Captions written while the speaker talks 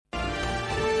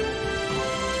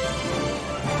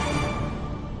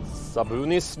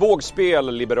Sabunis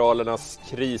vågspel, Liberalernas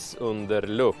kris under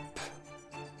lupp.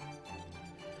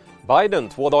 Biden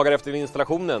 2 dagar efter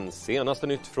installationen, senaste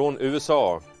nytt från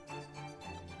USA.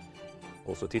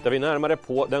 Och så tittar vi närmare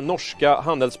på den norska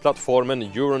handelsplattformen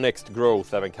Euronext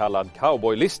Growth, även kallad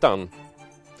Cowboylistan.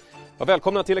 Ja,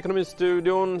 välkomna till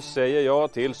Ekonomistudion säger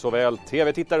jag till såväl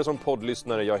tv-tittare som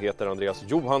poddlyssnare. Jag heter Andreas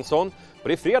Johansson och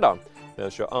det är fredag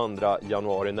den 22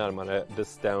 januari närmare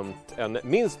bestämt. En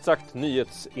minst sagt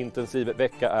nyhetsintensiv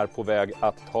vecka är på väg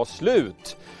att ta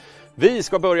slut. Vi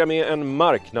ska börja med en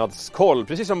marknadskoll.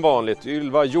 Precis som vanligt,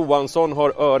 Ylva Johansson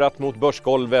har örat mot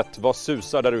börsgolvet. Vad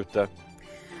susar där ute?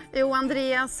 Jo,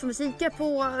 Andreas, om vi kikar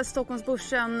på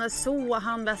Stockholmsbörsen så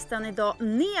handlas den idag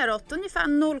neråt ungefär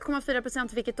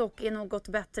 0,4%, vilket dock är något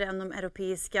bättre än de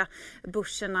europeiska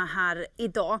börserna här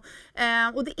idag.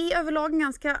 Och det är överlag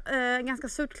ganska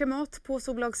surt klimat på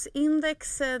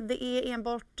storbolagsindex. Det är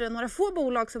enbart några få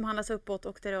bolag som handlas uppåt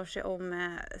och det rör sig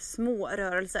om små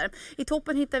rörelser. I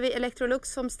toppen hittar vi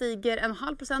Electrolux som stiger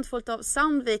 0,5%, följt av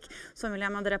Sandvik som vi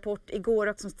lämnade rapport igår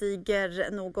och som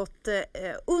stiger något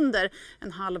under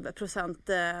 0,5%.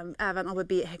 Även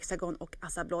ABB, Hexagon och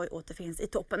Assa Abloy återfinns i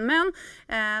toppen. Men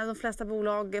de flesta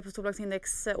bolag på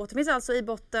storbolagsindex återfinns alltså i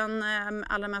botten.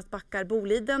 Allra mest backar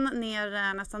Boliden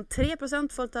ner nästan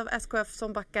 3%, följt av SKF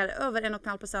som backar över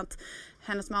 1,5%.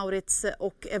 Hennes Mauritz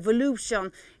och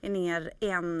Evolution är ner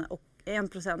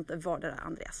 1% vardera,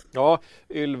 Andreas. Ja,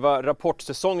 Ylva,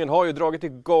 rapportsäsongen har ju dragit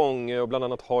igång och bland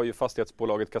annat har ju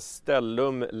fastighetsbolaget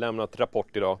Castellum lämnat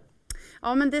rapport idag.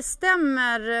 Ja, men det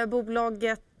stämmer.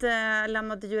 Bolaget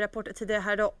lämnade ju rapport tidigare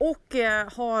här idag och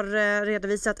har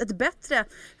redovisat ett bättre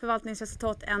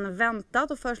förvaltningsresultat än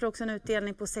väntat och föreslår också en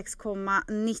utdelning på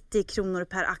 6,90 kronor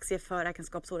per aktie för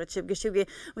räkenskapsåret 2020.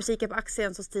 Och kikar på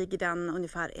aktien så stiger den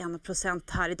ungefär 1%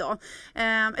 här idag.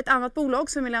 Ett annat bolag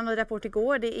som vi lämnade rapport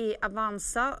igår, det är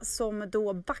Avanza som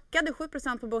då backade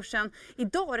 7% på börsen.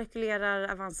 Idag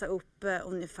rekylerar Avanza upp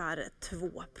ungefär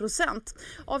 2%.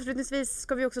 Avslutningsvis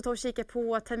ska vi också ta och kika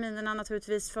på terminerna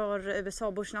naturligtvis för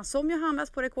USA-börsen som ju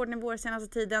handlas på rekordnivåer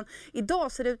senaste tiden.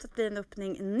 Idag ser det ut att bli en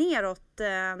öppning neråt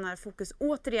när fokus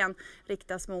återigen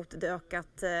riktas mot det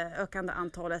ökande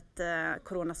antalet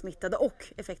coronasmittade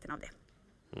och effekten av det.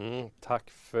 Tack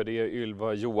för det,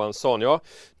 Ylva Johansson. Ja,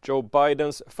 Joe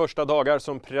Bidens första dagar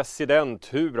som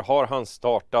president, hur har han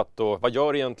startat och vad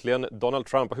gör egentligen Donald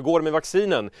Trump och hur går det med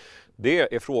vaccinen?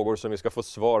 Det är frågor som vi ska få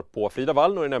svar på. Frida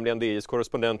Wallner är nämligen DIs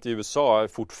korrespondent i USA,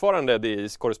 fortfarande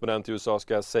DIs korrespondent i USA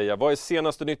ska jag säga. Vad är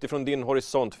senaste nytt från din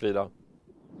horisont, Frida?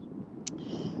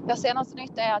 Ja, senaste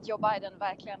nytt är att Joe Biden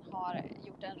verkligen har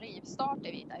gjort en rivstart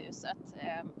i Vita huset.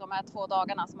 De här 2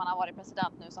 dagarna som han har varit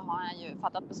president nu så har han ju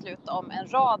fattat beslut om en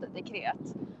rad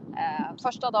dekret.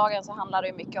 Första dagen så handlar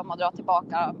det mycket om att dra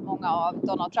tillbaka många av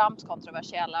Donald Trumps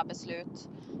kontroversiella beslut.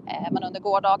 Men under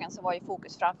gårdagen så var ju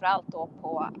fokus framförallt då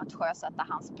på att sjösätta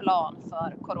hans plan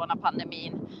för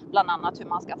coronapandemin. Bland annat hur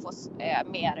man ska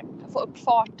få upp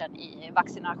farten i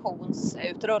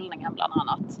vaccinationsutrullningen bland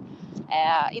annat.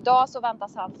 Idag så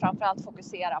väntas han framförallt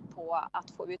fokusera på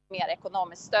att få ut mer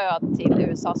ekonomiskt stöd till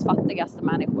USAs fattigaste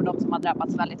människor. De som har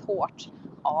drabbats väldigt hårt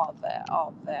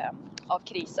av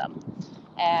krisen.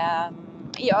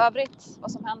 I övrigt,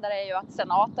 vad som händer är ju att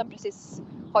senaten precis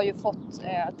har ju fått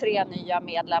 3 nya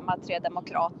medlemmar, 3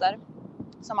 demokrater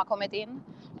som har kommit in.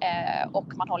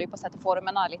 Och man håller ju på att sätta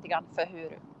formerna lite grann för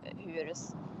hur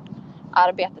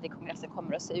arbetet i kongressen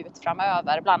kommer att se ut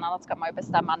framöver. Bland annat ska man ju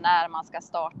bestämma när man ska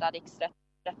starta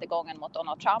riksrättegången mot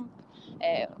Donald Trump.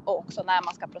 Och också när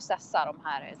man ska processa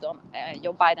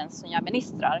Joe Bidens nya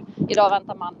ministrar. Idag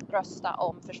väntar man rösta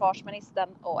om försvarsministern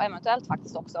och eventuellt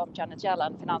faktiskt också om Janet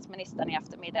Yellen, finansministern i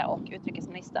eftermiddag och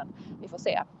utrikesministern. Vi får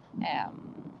se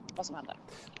vad som händer.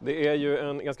 Det är ju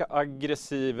en ganska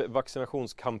aggressiv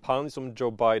vaccinationskampanj som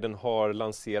Joe Biden har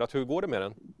lanserat. Hur går det med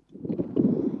den?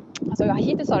 Alltså,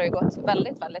 hittills har det gått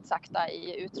väldigt, väldigt sakta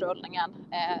i utrullningen.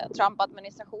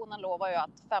 Trump-administrationen lovar ju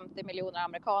att 50 miljoner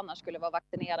amerikaner skulle vara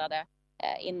vaccinerade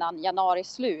innan januari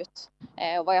slut.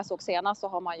 Och vad jag såg senast så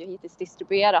har man ju hittills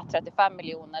distribuerat 35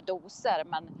 miljoner doser,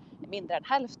 men mindre än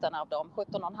hälften av dem,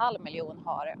 17,5 miljoner,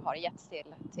 har getts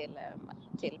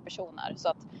till personer. Så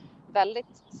att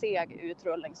väldigt seg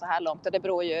utrullning så här långt. Och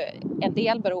en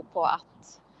del beror på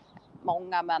att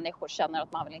många människor känner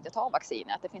att man vill inte ta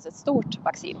vaccinet. Det finns ett stort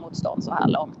vaccinmotstånd så här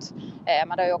långt.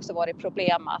 Men det har ju också varit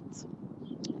problem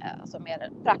alltså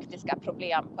mer praktiska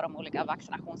problem på de olika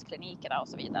vaccinationsklinikerna och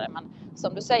så vidare. Men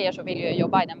som du säger så vill ju Joe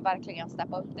Biden verkligen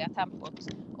steppa upp det tempot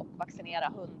och vaccinera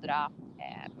 100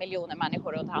 miljoner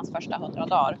människor under hans första 100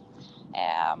 dagar.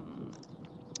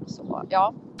 Så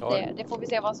ja, det får vi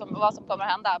se vad som kommer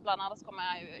att hända. Bland annat kommer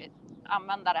han ju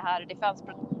använda det här Defense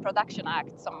Production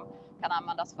Act som kan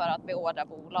användas för att beordra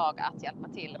bolag att hjälpa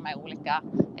till med olika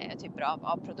typer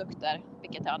av produkter,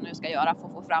 vilket han nu ska göra för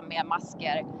att få fram mer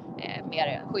masker,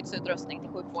 mer skyddsutrustning till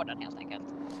sjukvården helt enkelt.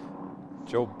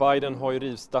 Joe Biden har ju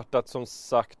rivstartat som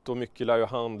sagt och mycket lär ju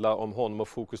handla om honom och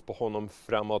fokus på honom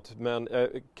framåt. Men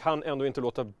kan ändå inte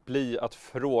låta bli att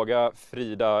fråga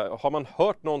Frida, har man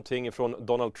hört någonting från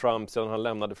Donald Trump sedan han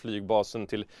lämnade flygbasen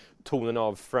till tonen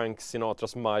av Frank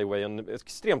Sinatras My Way, en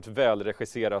extremt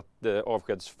välregisserad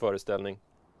avskedsföreställning?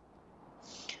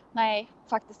 Nej,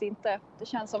 faktiskt inte. Det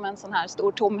känns som en sån här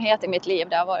stor tomhet i mitt liv.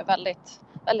 Det har varit väldigt,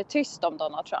 väldigt tyst om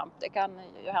Donald Trump. Det kan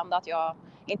ju hända att jag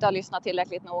inte har lyssnat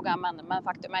tillräckligt noga, men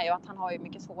faktum är ju att han har ju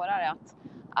mycket svårare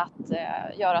att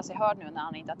göra sig hörd nu när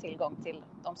han inte har tillgång till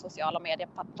de sociala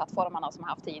medieplattformarna som han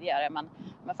haft tidigare. Men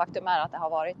faktum är att det har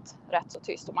varit rätt så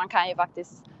tyst, och man kan ju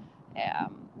faktiskt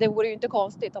det vore ju inte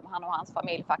konstigt om han och hans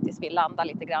familj faktiskt vill landa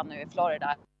lite grann nu i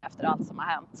Florida efter allt som har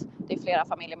hänt. Det är flera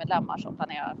familjemedlemmar som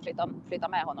planerar att flytta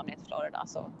med honom ner till Florida,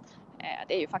 så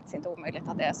det är ju faktiskt inte omöjligt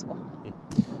att det är så.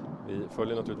 Vi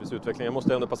följer naturligtvis utvecklingen. Jag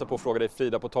måste ändå passa på att fråga dig,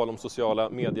 Frida, på tal om sociala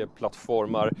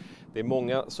medieplattformar. Det är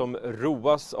många som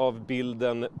roas av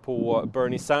bilden på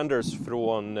Bernie Sanders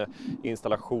från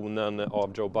installationen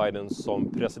av Joe Biden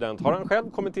som president. Har han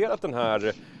själv kommenterat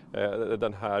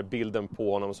den här bilden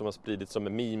på honom som har spridits som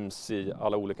memes i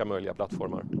alla olika möjliga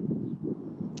plattformar?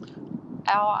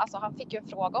 Ja, alltså han fick ju en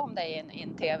fråga om det i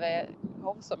en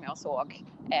tv-show som jag såg.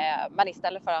 Men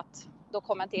istället för att då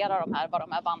kommentera var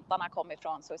de här vantarna kom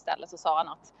ifrån, så istället så sa han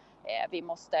att vi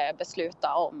måste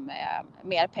besluta om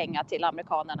mer pengar till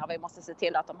amerikanerna. Vi måste se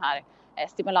till att de här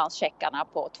stimulanscheckarna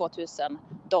på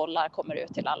 $2000 kommer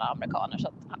ut till alla amerikaner. Så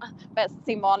att,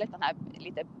 som vanligt den här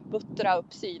lite buttra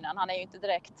uppsynen. Han är ju inte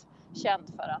direkt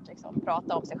känd för att liksom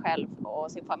prata om sig själv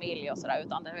och sin familj och sådär,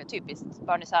 utan det är typiskt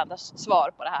Bernie Sanders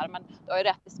svar på det här. Men det har ju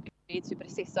rätt, det sprids ju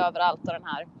precis överallt, och den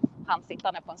här han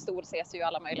sittande på en stol ses ju i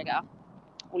alla möjliga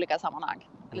olika sammanhang.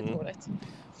 Lite roligt.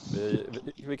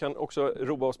 Vi kan också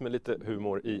roa oss med lite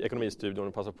humor i Ekonomistudion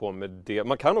och passa på med det.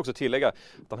 Man kan också tillägga att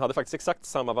han hade faktiskt exakt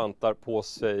samma vantar på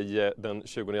sig den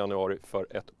 20 januari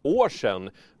för ett år sedan.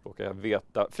 Råkar jag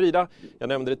veta. Frida, jag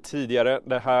nämnde det tidigare.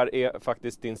 Det här är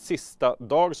faktiskt din sista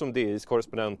dag som DIs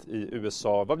korrespondent i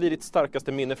USA. Vad blir ditt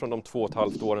starkaste minne från de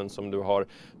 2,5 åren som du har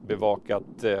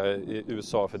bevakat i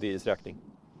USA för DIs räkning?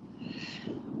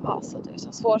 Alltså, det är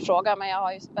så svår fråga, men jag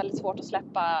har ju väldigt svårt att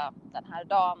släppa den här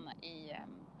dagen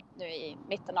nu i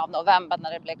mitten av november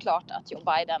när det blev klart att Joe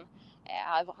Biden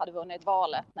hade vunnit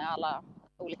valet, när alla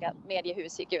olika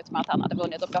mediehus gick ut med att han hade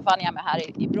vunnit. Och jag fann mig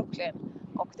här i Brooklyn,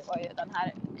 och det var ju den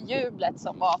här jublet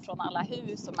som var från alla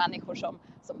hus och människor som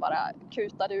bara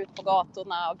kutade ut på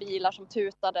gatorna och bilar som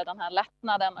tutade, den här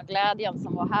lättnaden och glädjen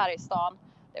som var här i stan.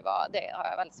 Det har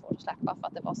jag väldigt svårt att släppa, för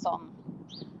att det var sån.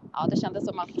 Ja, det kändes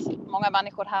som att många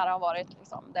människor här har varit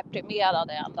liksom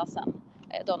deprimerade ända sedan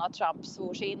Donald Trump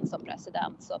svors in som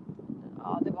president. Så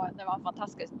ja, det var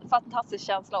en fantastisk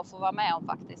känsla att få vara med om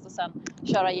faktiskt. Och sen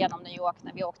köra igenom New York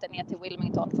när vi åkte ner till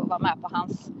Wilmington för att vara med på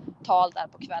hans tal där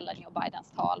på kvällen. Joe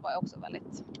Bidens tal var också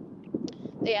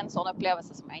det är en sån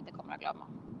upplevelse som jag inte kommer att glömma.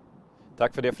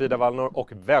 Tack för det, Frida Wallnor,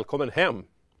 och välkommen hem!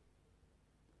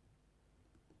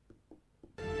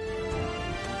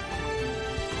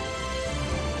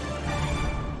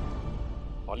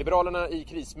 Ja, Liberalerna i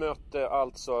krismöte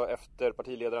alltså efter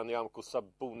partiledaren Nyamko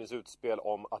Sabunis utspel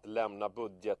om att lämna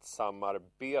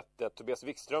budgetsamarbetet. Tobias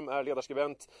Wikström är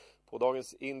ledarskribent på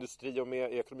Dagens Industri och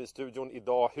med i Ekonomistudion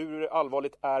idag. Hur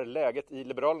allvarligt är läget i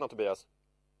Liberalerna, Tobias?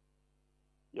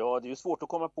 Ja, det är ju svårt att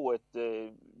komma på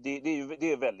det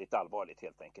är väldigt allvarligt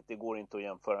helt enkelt. Det går inte att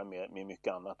jämföra med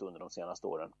mycket annat under de senaste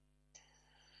åren.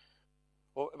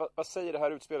 Och vad säger det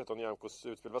här utspelet om Nyamkos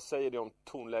utspel? Vad säger det om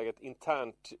tonläget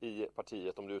internt i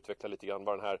partiet, om du utvecklar lite grann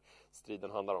vad den här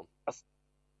striden handlar om?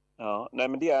 Ja, nej,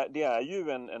 men det är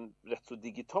ju en rätt så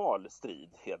digital strid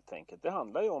helt enkelt. Det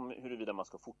handlar ju om huruvida man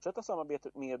ska fortsätta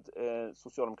samarbetet med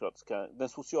den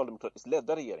socialdemokratiskt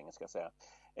ledda regeringen, ska jag säga,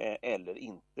 eller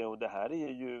inte. Och det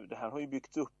här har ju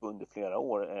byggts upp under flera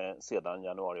år sedan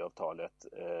januariavtalet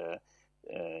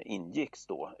ingicks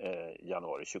då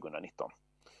januari 2019.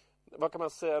 Vad kan man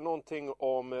säga någonting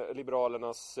om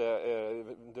Liberalernas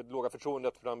det låga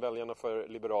förtroendet bland väljarna för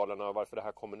Liberalerna och varför det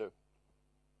här kommer nu?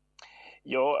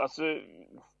 Ja, alltså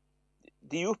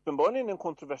det är ju uppenbarligen en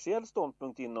kontroversiell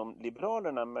ståndpunkt inom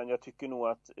Liberalerna, men jag tycker nog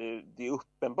att det är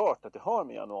uppenbart att det har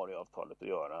med januariavtalet att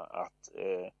göra,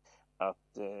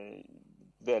 att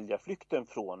välja flykten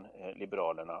från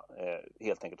Liberalerna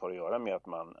helt enkelt har att göra med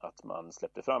att man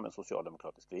släppte fram en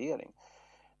socialdemokratisk regering.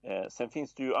 Sen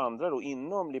finns det ju andra då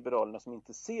inom Liberalerna som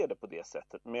inte ser det på det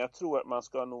sättet. Men jag tror att man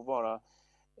ska nog vara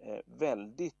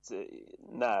väldigt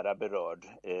nära berörd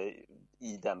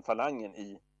i den falangen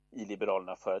i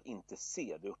Liberalerna för att inte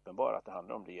se det uppenbara att det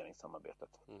handlar om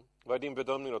regeringssamarbetet. Vad är din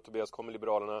bedömning då, Tobias? Kommer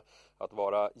Liberalerna att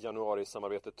vara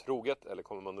januarisamarbetet troget eller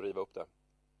kommer man att riva upp det?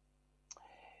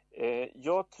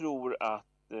 Jag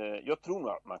tror nog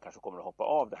att man kanske kommer att hoppa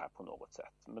av det här på något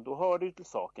sätt. Men då hör det ju till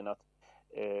saken att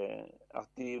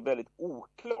det är väldigt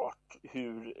oklart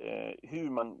hur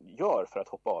man gör för att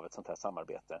hoppa av ett sånt här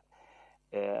samarbete.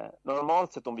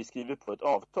 Normalt sett om vi skriver på ett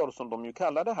avtal som de ju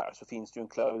kallar det här så finns det ju en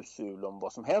klausul om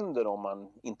vad som händer om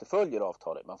man inte följer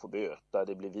avtalet. Man får böta,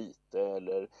 det blir vite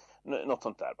eller något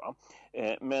sånt där. Va?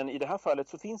 Men i det här fallet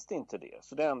så finns det inte det.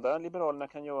 Så det enda Liberalerna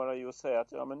kan göra är att säga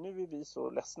att ja, men nu är vi så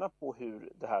ledsna på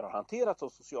hur det här har hanterats av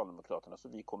Socialdemokraterna så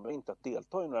vi kommer inte att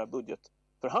delta i några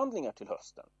budgetförhandlingar till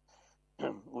hösten.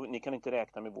 Och ni kan inte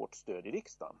räkna med vårt stöd i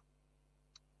riksdagen.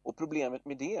 Och problemet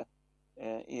med det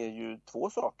är ju två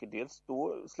saker. Dels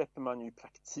då släpper man ju i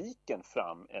praktiken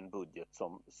fram en budget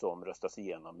som röstas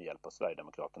igenom med hjälp av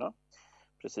Sverigedemokraterna.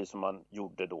 Precis som man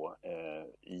gjorde då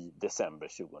i december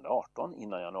 2018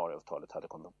 innan januariavtalet hade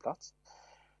kommit på plats.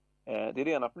 Det är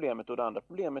det ena problemet och det andra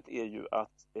problemet är ju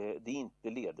att det inte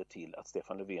leder till att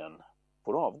Stefan Löfven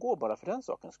får avgå bara för den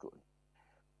sakens skull.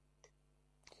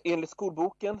 Enligt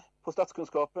skolboken på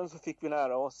statskunskapen så fick vi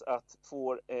lära oss att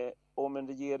om en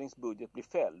regeringsbudget blir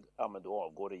fälld, ja men då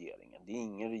avgår regeringen. Det är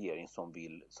ingen regering som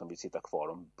vill sitta kvar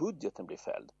om budgeten blir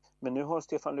fälld. Men nu har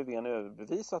Stefan Löfven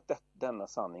överbevisat denna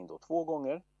sanning då 2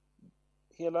 gånger.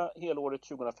 Hela året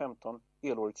 2015,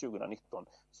 helåret 2019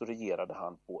 så regerade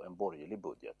han på en borgerlig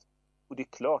budget. Och det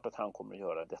är klart att han kommer att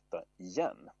göra detta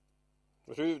igen.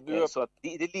 Så att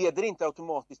det leder inte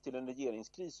automatiskt till en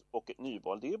regeringskris och ett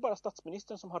nyval. Det är bara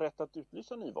statsministern som har rätt att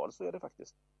utlysa nyval, så är det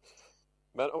faktiskt.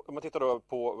 Men om man tittar då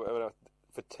på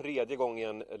för 3:e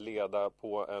gången leda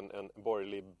på en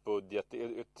borgerlig budget, det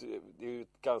är ju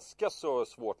ett ganska så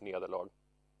svårt nederlag.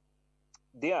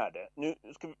 Det är det. Nu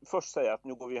ska vi först säga att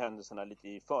nu går vi händelserna lite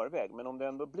i förväg, men om det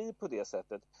ändå blir på det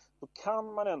sättet så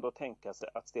kan man ändå tänka sig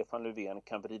att Stefan Löfven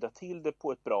kan vrida till det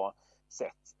på ett bra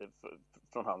sätt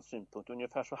från hans synpunkt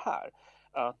ungefär så här.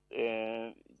 Att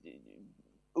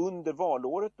under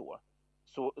valåret då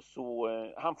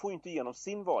så han får ju inte igenom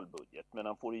sin valbudget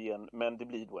men det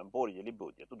blir då en borgerlig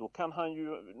budget och då kan han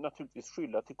ju naturligtvis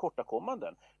skylla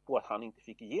tillkortakommanden på att han inte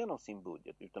fick igenom sin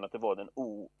budget utan att det var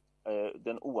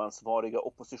den oansvariga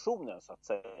oppositionen så att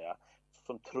säga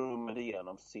som trummade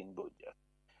igenom sin budget.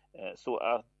 Så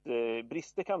att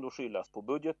brister kan då skyllas på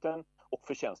budgeten och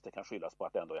förtjänster kan skyllas på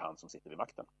att det ändå är han som sitter vid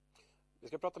makten. Vi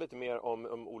ska prata lite mer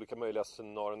om olika möjliga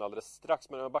scenarion alldeles strax,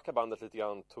 men jag backar bandet lite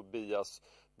grann, Tobias.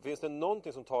 Finns det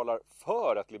någonting som talar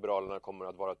för att Liberalerna kommer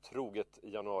att vara troget i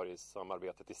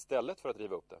januarisamarbetet istället för att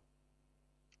riva upp det?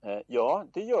 Ja,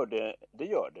 det gör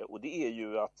det. Och det är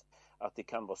ju att det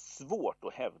kan vara svårt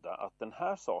att hävda att den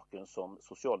här saken som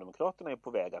Socialdemokraterna är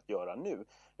på väg att göra nu,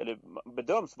 eller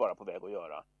bedöms vara på väg att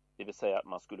göra, det vill säga att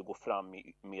man skulle gå fram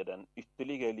med en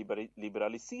ytterligare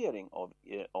liberalisering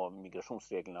av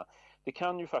migrationsreglerna. Det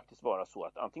kan ju faktiskt vara så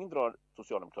att antingen drar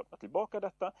Socialdemokraterna tillbaka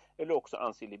detta eller också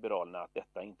anser Liberalerna att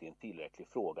detta inte är en tillräcklig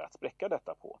fråga att spräcka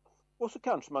detta på. Och så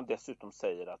kanske man dessutom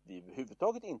säger att vi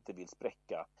överhuvudtaget inte vill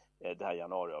spräcka det här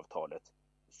januariavtalet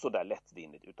så där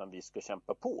lättvindigt utan vi ska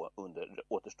kämpa på under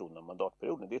återstoden av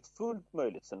mandatperioden. Det är ett fullt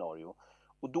möjligt scenario.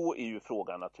 Och då är ju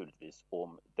frågan naturligtvis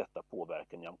om detta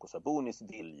påverkar Nyamko Sabunis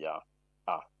vilja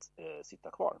att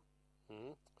sitta kvar.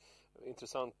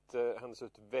 Intressant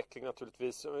händelseutveckling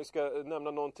naturligtvis. Vi ska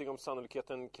nämna någonting om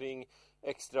sannolikheten kring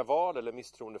extraval eller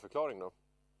misstroendeförklaring då?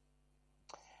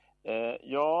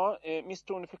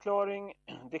 Misstroendeförklaring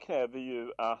det kräver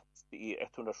ju att det är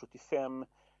 175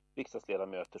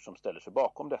 riksdagsledamöter som ställer sig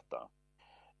bakom detta.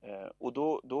 Och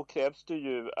då krävs det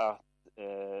ju att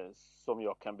som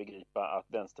jag kan begripa att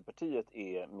Vänsterpartiet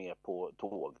är med på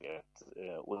tåget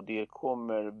och det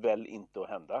kommer väl inte att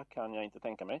hända, kan jag inte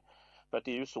tänka mig. För att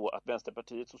det är ju så att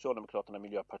Vänsterpartiet, Socialdemokraterna,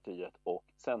 Miljöpartiet och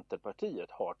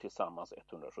Centerpartiet har tillsammans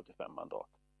 175 mandat.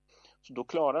 Så då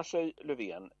klarar sig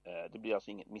Löfven, det blir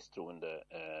alltså inget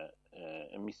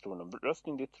en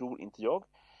misstroendeomröstning, det tror inte jag.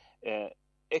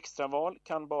 Extraval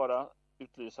kan bara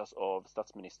utlysas av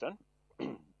statsministern.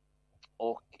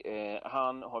 Och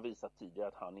han har visat tidigare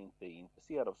att han inte är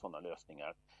intresserad av sådana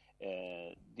lösningar.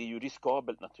 Det är ju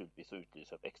riskabelt naturligtvis att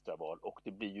utlysa ett extraval och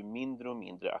det blir ju mindre och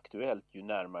mindre aktuellt ju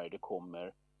närmare det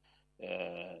kommer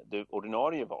det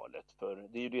ordinarie valet. För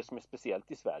det är ju det som är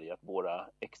speciellt i Sverige att våra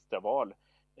extraval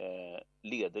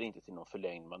leder inte till någon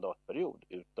förlängd mandatperiod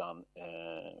utan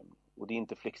Och det är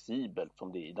inte flexibelt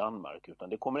som det är i Danmark, utan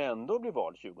det kommer ändå bli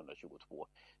val 2022.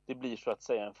 Det blir så att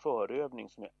säga en förövning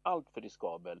som är alltför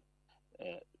riskabel,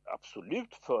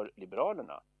 absolut för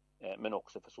Liberalerna, men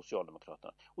också för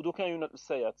Socialdemokraterna. Och då kan jag ju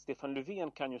säga att Stefan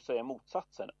Löfven kan ju säga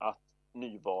motsatsen, att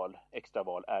nyval,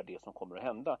 extraval är det som kommer att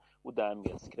hända och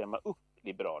därmed skrämma upp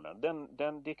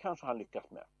Liberalerna. Det kanske han lyckas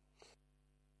med.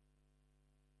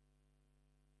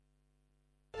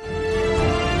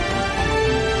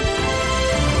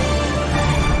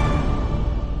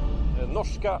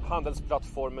 Norska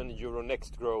handelsplattformen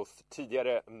Euronext Growth,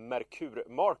 tidigare Merkur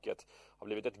Market, har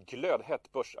blivit ett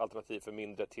glödhett börsalternativ för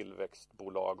mindre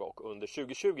tillväxtbolag, och under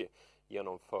 2020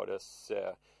 genomfördes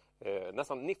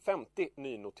nästan 50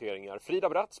 nynoteringar. Frida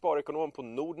Bratt, sparekonom på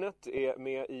Nordnet, är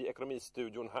med i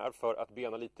Ekonomistudion här för att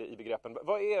bena lite i begreppen.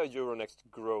 Vad är Euronext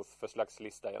Growth för slags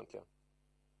lista egentligen?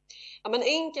 Ja, men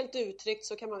enkelt uttryckt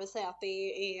så kan man väl säga att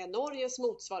det är Norges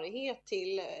motsvarighet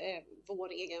till vår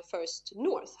egen First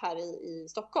North här i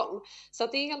Stockholm. Så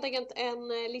att det är helt enkelt en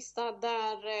lista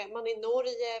där man i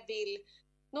Norge vill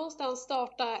någonstans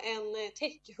starta en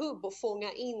techhub och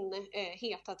fånga in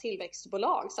heta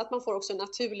tillväxtbolag, så att man får också en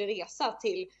naturlig resa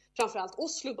till framförallt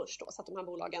Oslo börs då, så att de här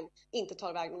bolagen inte tar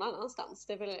iväg någon annanstans.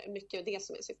 Det är väl mycket det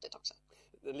som är syftet också.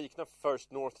 Det liknar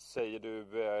First North, säger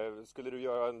du. Skulle du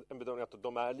göra en bedömning att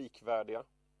de är likvärdiga?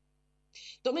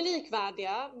 De är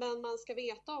likvärdiga, men man ska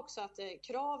veta också att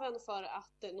kraven för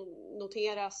att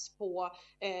noteras på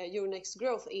Euronext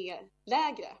Growth är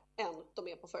lägre än de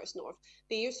är på First North.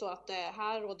 Det är ju så att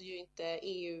här råder ju inte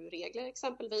EU-regler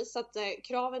exempelvis, så att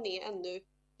kraven är ännu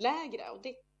lägre, och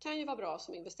det kan ju vara bra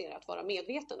som investerare att vara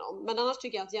medveten om. Men annars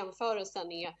tycker jag att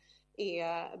jämförelsen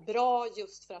är bra,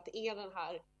 just för att det är den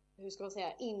här, hur ska man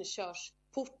säga,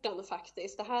 inkörsporten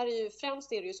faktiskt. Det här är ju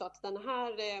främst är det ju så att den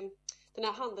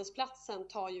här handelsplatsen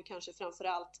tar ju kanske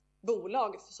framförallt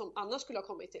bolag som annars skulle ha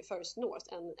kommit till First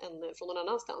North än från någon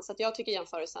annanstans. Så att jag tycker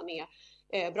jämförelsen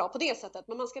är bra på det sättet,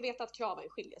 men man ska veta att kraven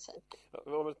skiljer sig.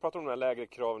 Om vi pratar om de här lägre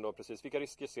kraven då, precis, vilka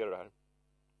risker ser du här?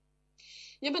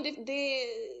 Ja, men det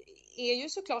är ju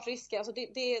såklart risker. Alltså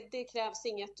det krävs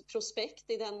inget prospekt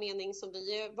i den mening som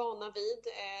vi är vana vid.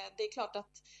 Det är klart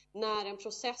att när en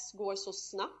process går så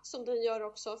snabbt som den gör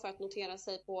också för att notera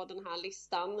sig på den här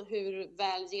listan, hur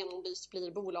väl genomlyst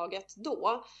blir bolaget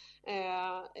då?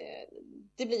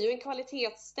 Det blir ju en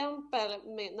kvalitetsstämpel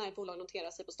när ett bolag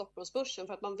noterar sig på Stockholmsbörsen,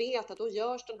 för att man vet att då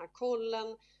görs den här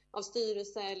kollen av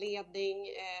styrelse, ledning,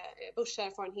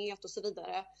 börserfarenhet och så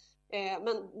vidare.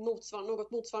 Men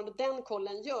något motsvarande den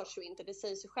kollen görs ju inte. Det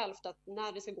säger sig självt att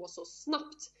när det ska gå så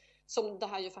snabbt som det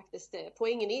här ju faktiskt,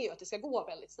 poängen är ju att det ska gå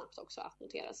väldigt snabbt också att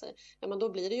notera sig. Ja, men då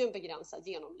blir det ju en begränsad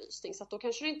genomlysning, så att då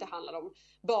kanske det inte handlar om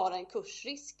bara en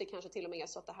kursrisk. Det kanske till och med är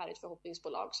så att det här är ett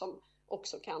förhoppningsbolag som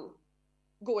också kan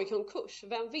gå i konkurs.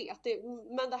 Vem vet?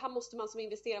 Men det här måste man som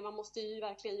investerare, man måste ju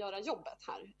verkligen göra jobbet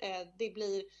här. Det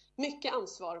blir mycket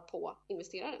ansvar på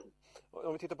investeraren.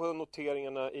 Om vi tittar på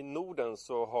noteringarna i Norden,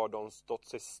 så har de stått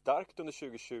sig starkt under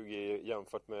 2020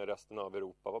 jämfört med resten av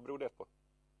Europa. Vad beror det på?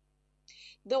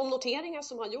 De noteringar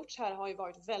som har gjorts här har ju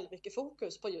varit väldigt mycket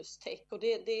fokus på just tech, och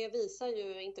det visar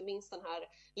ju inte minst den här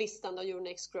listan av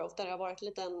Euronext Growth, där det har varit en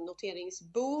liten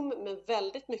noteringsboom med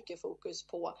väldigt mycket fokus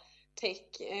på tech.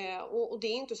 Och det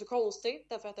är inte så konstigt,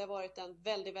 därför att det har varit en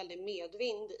väldigt, väldigt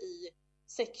medvind i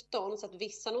sektorn, så att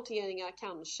vissa noteringar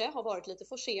kanske har varit lite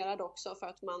forcerade också, för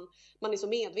att man är så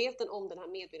medveten om den här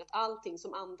medvinden, att allting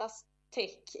som andas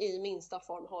tech i minsta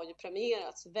form har ju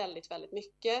premierats väldigt, väldigt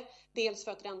mycket. Dels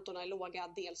för att räntorna är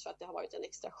låga, dels för att det har varit en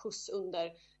extra skjuts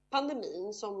under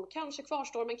pandemin som kanske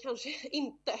kvarstår men kanske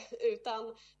inte,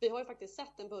 utan vi har ju faktiskt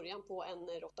sett en början på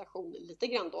en rotation lite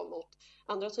grann då mot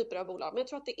andra typer av bolag. Men jag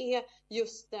tror att det är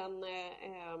just den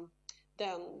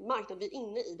marknad vi är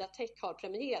inne i där tech har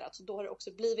premierats, så då har det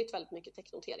också blivit väldigt mycket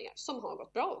technoteringar som har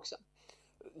gått bra också.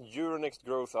 Euronext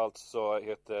Growth alltså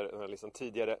heter den här listan,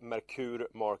 tidigare Merkur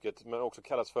Market, men också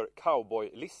kallas för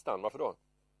cowboy-listan. Varför då?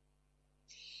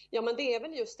 Ja, men det är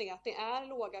väl just det att det är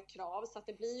låga krav, så att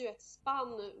det blir ju ett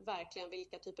spann verkligen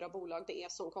vilka typer av bolag det är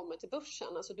som kommer till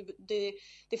börsen. Alltså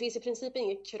det finns i princip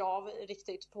inget krav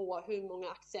riktigt på hur många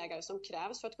aktieägare som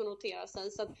krävs för att kunna notera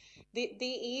sig, så att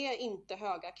det är inte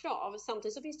höga krav.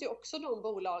 Samtidigt så finns det ju också de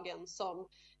bolagen som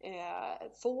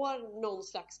får någon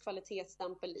slags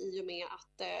kvalitetsstämpel i och med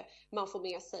att man får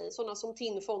med sig, sådana som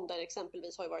TIN-fonder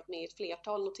exempelvis har ju varit med i ett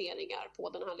flertal noteringar på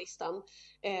den här listan.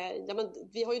 Ja, men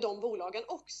vi har ju de bolagen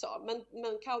också.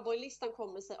 Men cowboylistan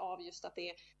kommer sig av just att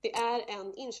det är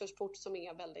en inkörsport som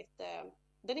är väldigt,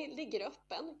 ligger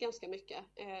öppen ganska mycket,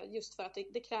 just för att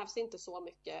det krävs inte så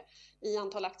mycket i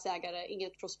antal aktieägare,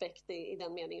 inget prospekt i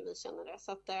den meningen vi känner det.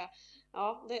 Så att,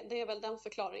 ja, det är väl den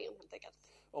förklaringen helt enkelt.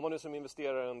 Om man nu som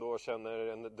investerare ändå känner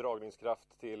en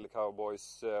dragningskraft till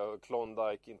Cowboys,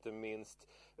 Klondike inte minst,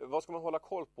 vad ska man hålla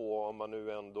koll på om man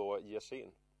nu ändå ger sig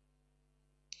in?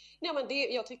 Ja, men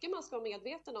jag tycker man ska vara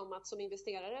medveten om att som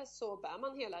investerare så bär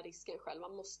man hela risken själv.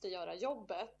 Man måste göra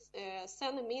jobbet.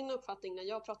 Sen är min uppfattning när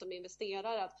jag pratar med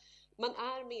investerare att man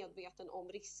är medveten om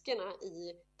riskerna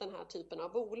i den här typen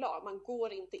av bolag. Man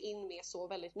går inte in med så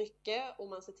väldigt mycket och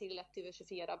man ser till att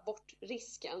diversifiera bort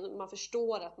risken. Man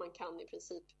förstår att man kan i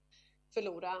princip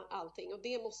förlora allting och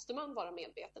det måste man vara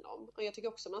medveten om. Och jag tycker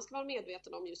också man ska vara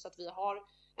medveten om just att vi har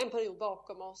en period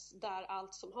bakom oss där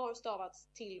allt som har stavats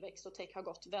tillväxt och tech har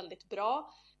gått väldigt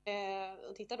bra.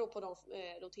 Och titta då på de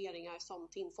noteringar som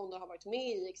TIN-fonder har varit med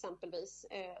i exempelvis,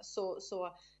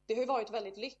 så det har ju varit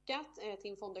väldigt lyckat.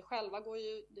 TIN-fonder själva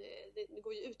det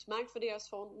går ju utmärkt för deras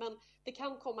fond, men det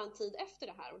kan komma en tid efter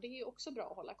det här och det är ju också bra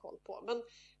att hålla koll på. Men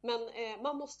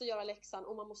man måste göra läxan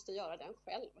och man måste göra den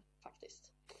själv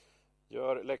faktiskt.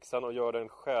 Gör läxan och gör den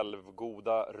själv.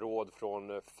 Goda råd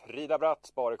från Frida Bratt,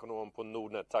 sparekonom på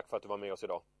Nordnet. Tack för att du var med oss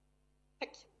idag. Tack.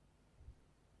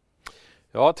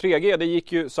 Ja, 3G det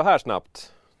gick ju så här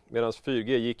snabbt, medan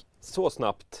 4G gick så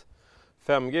snabbt.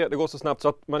 5G det går så snabbt så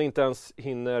att man inte ens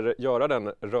hinner göra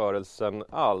den rörelsen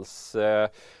alls.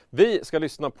 Vi ska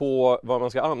lyssna på vad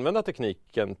man ska använda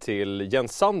tekniken till.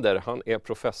 Jens Sander, han är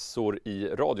professor i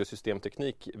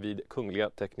radiosystemteknik vid Kungliga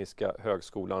Tekniska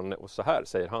Högskolan och så här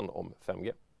säger han om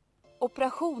 5G.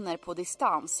 Operationer på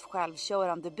distans,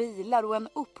 självkörande bilar och en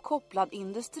uppkopplad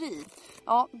industri.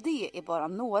 Ja, det är bara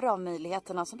några av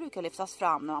möjligheterna som brukar lyftas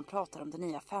fram när man pratar om det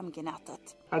nya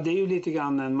 5G-nätet. Ja, det är ju lite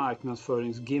grann en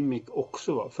marknadsföringsgimmick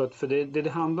också. Va? För det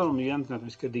handlar om egentligen att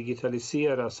vi ska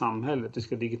digitalisera samhället, vi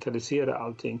ska digitalisera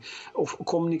allting. Och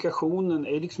kommunikationen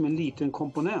är liksom en liten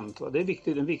komponent. Va? Det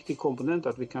är en viktig komponent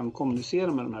att vi kan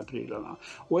kommunicera med de här prylarna.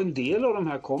 Och en del av de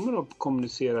här kommer att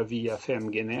kommunicera via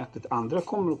 5G-nätet, andra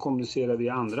kommer att kommunicera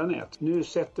via andra nät. Nu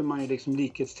sätter man ju liksom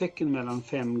likhetstecken mellan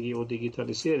 5G och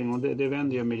digitalisering och det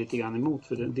vänder jag mig lite grann emot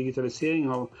för digitalisering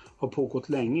har pågått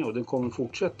länge och den kommer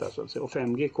fortsätta så att säga. Och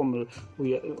 5G kommer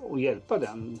att hjälpa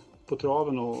den på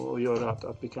traven och göra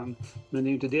att vi kan, men det är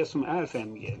ju inte det som är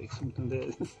 5G liksom.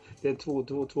 Det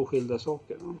är två skilda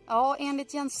saker. Ja,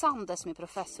 enligt Jens Sander som är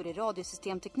professor i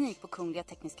radiosystemteknik på Kungliga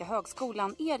Tekniska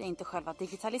Högskolan är det inte själva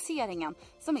digitaliseringen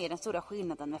som är den stora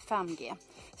skillnaden med 5G.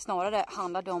 Snarare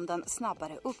handlar det om den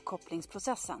snabbare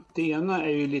uppkopplingsprocessen. Det ena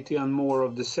är ju lite grann more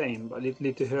of the same,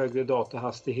 lite högre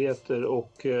datahastigheter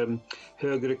och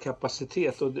högre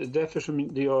kapacitet och därför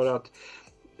som det gör att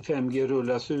 5G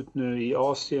rullas ut nu i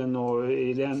Asien och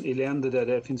i länder där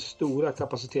det finns stora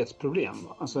kapacitetsproblem.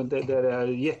 Alltså där det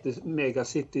är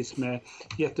megacities med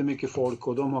jättemycket folk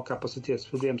och de har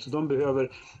kapacitetsproblem så de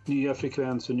behöver nya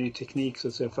frekvenser, ny teknik så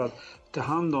att säga, för att ta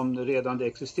hand om redan det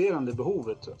existerande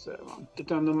behovet så att säga.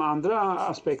 Utan de andra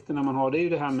aspekterna man har det är ju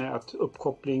det här med att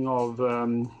uppkoppling av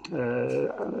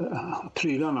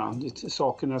prylarna,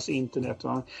 sakernas internet.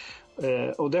 Va?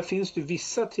 Och där finns det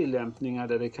vissa tillämpningar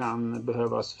där det kan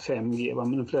behövas 5G.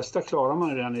 Men de flesta klarar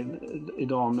man redan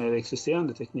idag med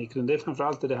existerande teknik. Det är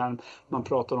framförallt det här man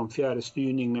pratar om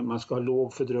fjärrstyrning, man ska ha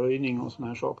låg fördröjning och såna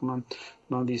här saker.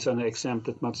 Man visar det här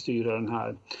exemplet med att styra den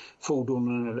här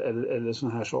fordonen eller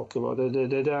såna här saker.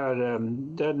 Det är där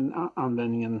den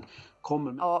användningen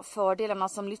kommer. Ja, fördelarna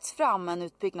som lyfts fram med en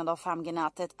utbyggnad av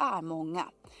 5G-nätet är många.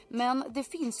 Men det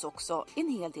finns också en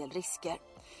hel del risker.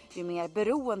 Ju mer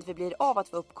beroende vi blir av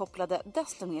att vara uppkopplade,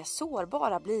 desto mer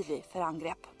sårbara blir vi för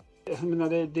angrepp. Jag menar,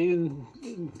 det är ju en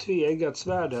tveeggat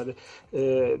svärd här.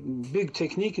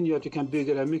 Byggtekniken gör att du kan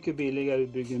bygga det här mycket billigare, du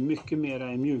bygger mycket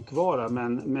mer i mjukvara,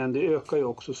 men det ökar ju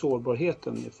också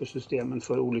sårbarheten för systemen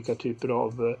för olika typer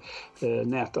av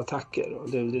nätattacker. Och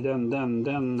det är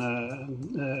den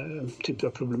typen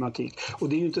av problematik. Och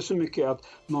det är ju inte så mycket att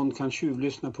någon kan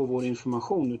tjuvlyssna på vår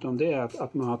information, utan det är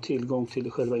att man har tillgång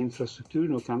till själva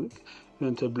infrastrukturen och kan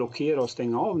eventuellt blockera och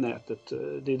stänga av nätet.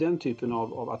 Det är den typen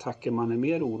av attacker man är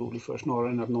mer orolig för snarare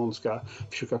än att någon ska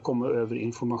försöka komma över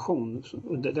information.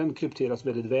 Den krypteras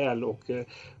väldigt väl och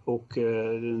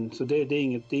så det är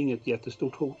inget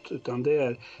jättestort hot, utan det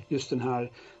är just den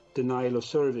här denial of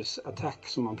service attack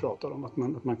som man pratar om, att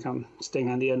man kan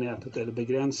stänga ner nätet eller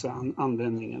begränsa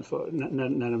användningen för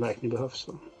när den verkligen behövs.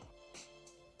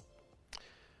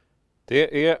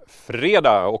 Det är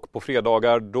fredag och på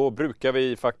fredagar då brukar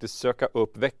vi faktiskt söka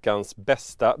upp veckans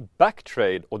bästa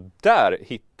backtrade och där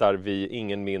hittar vi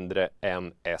ingen mindre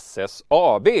än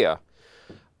SSAB.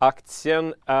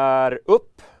 Aktien är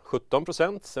upp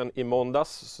 17% sen i måndags,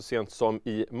 så sent som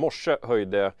i morse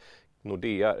höjde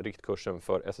Nordea riktkursen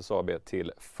för SSAB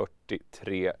till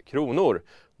 43 kronor.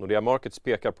 Nordea Markets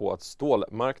pekar på att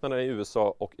stålmarknaden i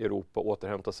USA och Europa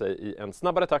återhämtar sig i en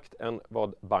snabbare takt än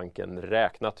vad banken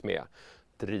räknat med,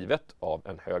 drivet av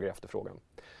en högre efterfrågan.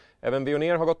 Även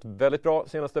Veoneer har gått väldigt bra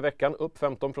senaste veckan, upp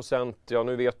 15%. Ja,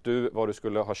 nu vet du vad du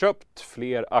skulle ha köpt.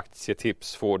 Fler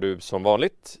aktietips får du som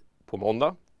vanligt på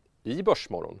måndag i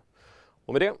Börsmorgon.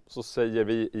 Och med det så säger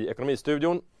vi i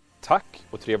Ekonomistudion tack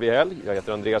och trevlig helg. Jag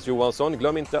heter Andreas Johansson.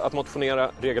 Glöm inte att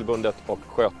motionera regelbundet och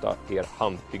sköta er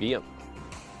handhygien.